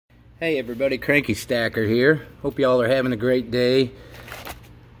Hey everybody, Cranky Stacker here. Hope y'all are having a great day.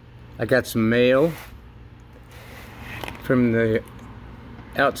 I got some mail from the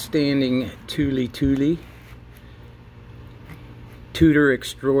outstanding Tutor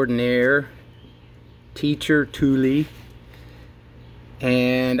extraordinaire, teacher Thule.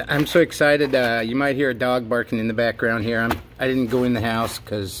 And I'm so excited. You might hear a dog barking in the background here. I didn't go in the house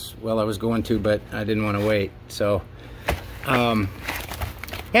because, well, I was going to, but I didn't want to wait. So,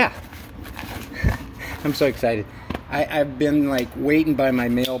 yeah. I'm so excited. I've been like waiting by my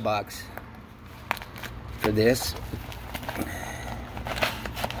mailbox for this.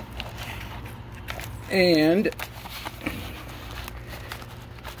 And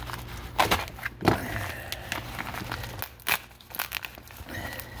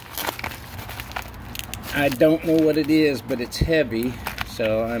I don't know what it is, but it's heavy.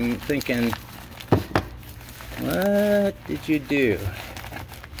 So I'm thinking, what did you do?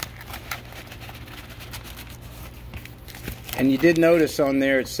 And you did notice on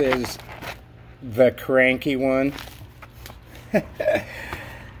there it says the cranky one.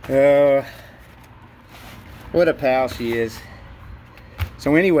 Oh, what a pal she is.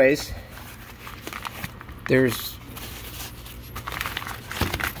 So anyways, there's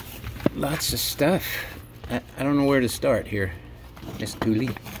lots of stuff. I don't know where to start here, Miss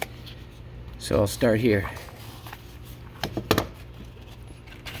Thule. So I'll start here.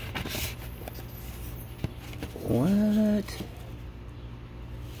 What?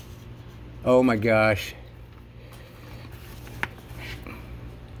 Oh my gosh.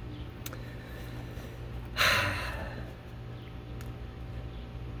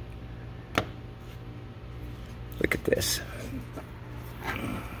 Look at this.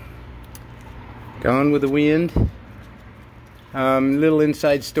 Gone with the Wind. Little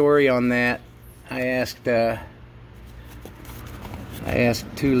inside story on that. I asked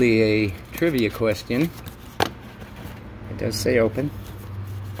Thule a trivia question. It does say open.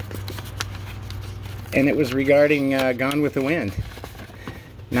 And it was regarding Gone with the Wind.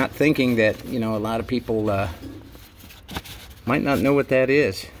 Not thinking that, you know, a lot of people might not know what that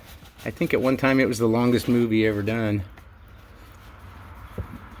is. I think at one time it was the longest movie ever done.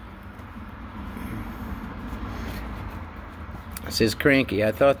 It says, Cranky,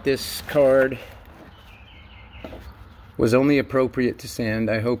 I thought this card was only appropriate to send.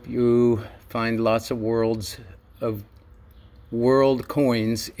 I hope you find lots of world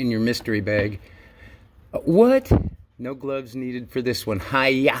coins in your mystery bag. What? No gloves needed for this one.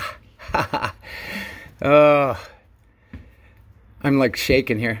 Hiya! Oh, I'm like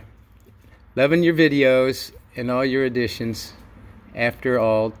shaking here. Loving your videos and all your additions. After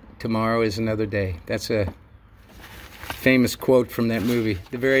all, tomorrow is another day. That's a famous quote from that movie.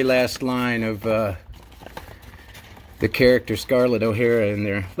 The very last line of the character Scarlett O'Hara in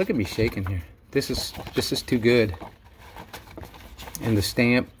there. Look at me shaking here. This is too good. And the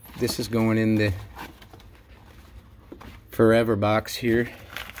stamp. This is going in the forever box here.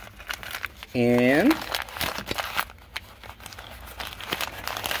 And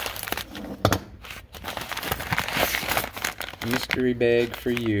mystery bag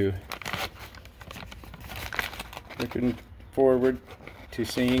for you. Looking forward to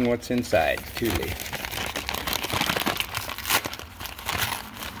seeing what's inside. Thule.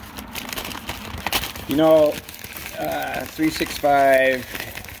 You know, 365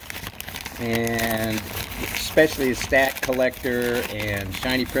 and especially a stack collector and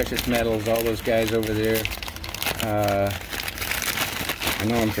shiny precious metals, all those guys over there. I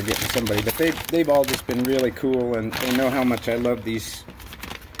know I'm forgetting somebody, but they've all just been really cool, and they know how much I love these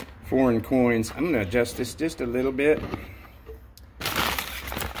foreign coins. I'm going to adjust this just a little bit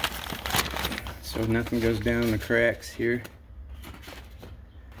so nothing goes down the cracks here.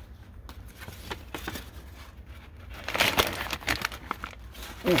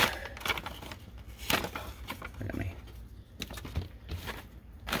 Look at me.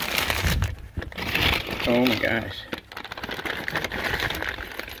 Oh my gosh.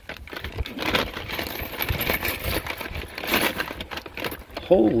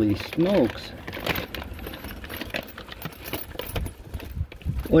 Holy smokes.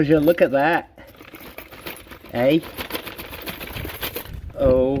 Would you look at that? Eh?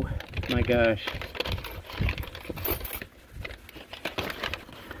 Oh my gosh.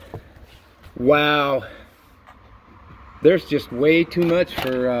 Wow. There's just way too much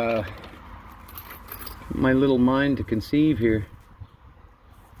for my little mind to conceive here.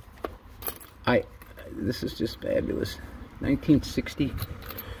 This is just fabulous. 1960.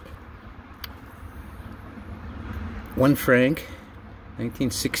 1 franc.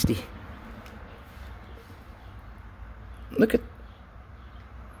 1960. Look at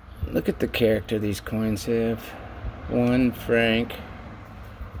Look at the character these coins have. 1 franc.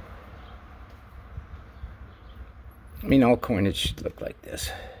 I mean, all coinage should look like this,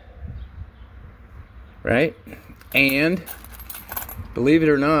 right? And believe it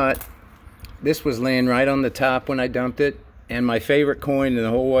or not, this was laying right on the top when I dumped it. And my favorite coin in the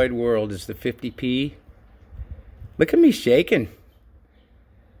whole wide world is the 50p. Look at me shaking.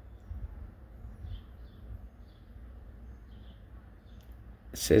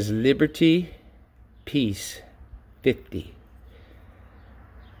 It says Liberty, Peace, 50.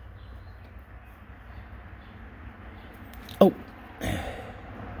 Oh, I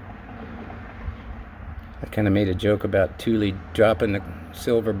kind of made a joke about Thule dropping the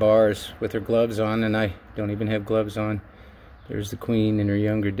silver bars with her gloves on, and I don't even have gloves on. There's the Queen in her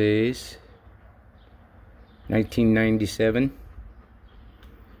younger days. 1997.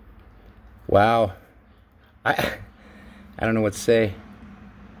 Wow. I don't know what to say.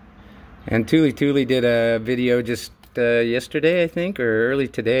 And Thule did a video just yesterday, I think, or early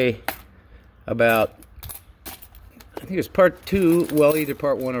today, about, I think it was part 2, well, either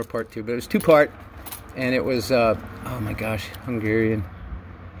part 1 or part 2, but it was 2-part, and it was, oh my gosh, Hungarian.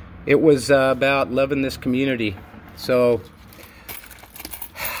 It was about loving this community. So,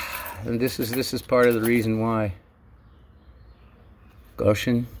 and this is part of the reason why.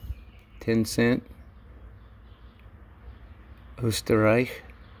 Groschen, 10 cent. Österreich.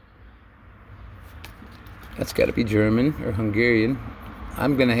 That's got to be German or Hungarian.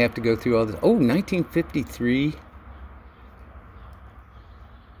 I'm going to have to go through all this. Oh, 1953.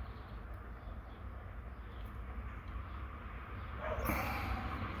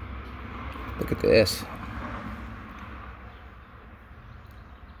 Look at this.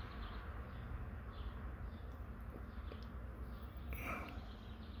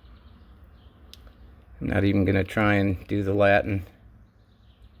 I'm not even going to try and do the Latin.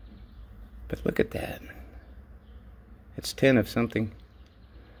 But look at that. It's 10 of something.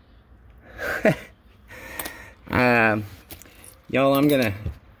 Y'all, I'm gonna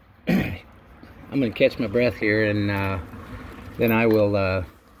catch my breath here, and then I will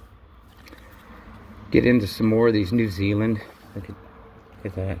get into some more of these New Zealand. Look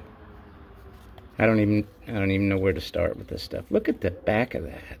at that. I don't even know where to start with this stuff. Look at the back of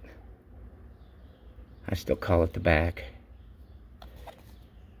that. I still call it the back.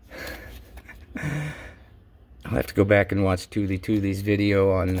 I'll have to go back and watch Thule's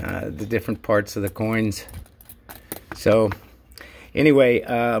video on the different parts of the coins. So, anyway,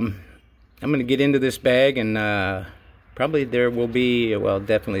 I'm going to get into this bag, and probably there will be, well,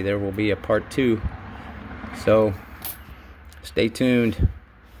 definitely there will be a part 2. So, stay tuned.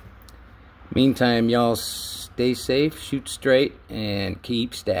 Meantime, y'all stay safe, shoot straight, and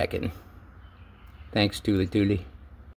keep stacking. Thanks, Thule.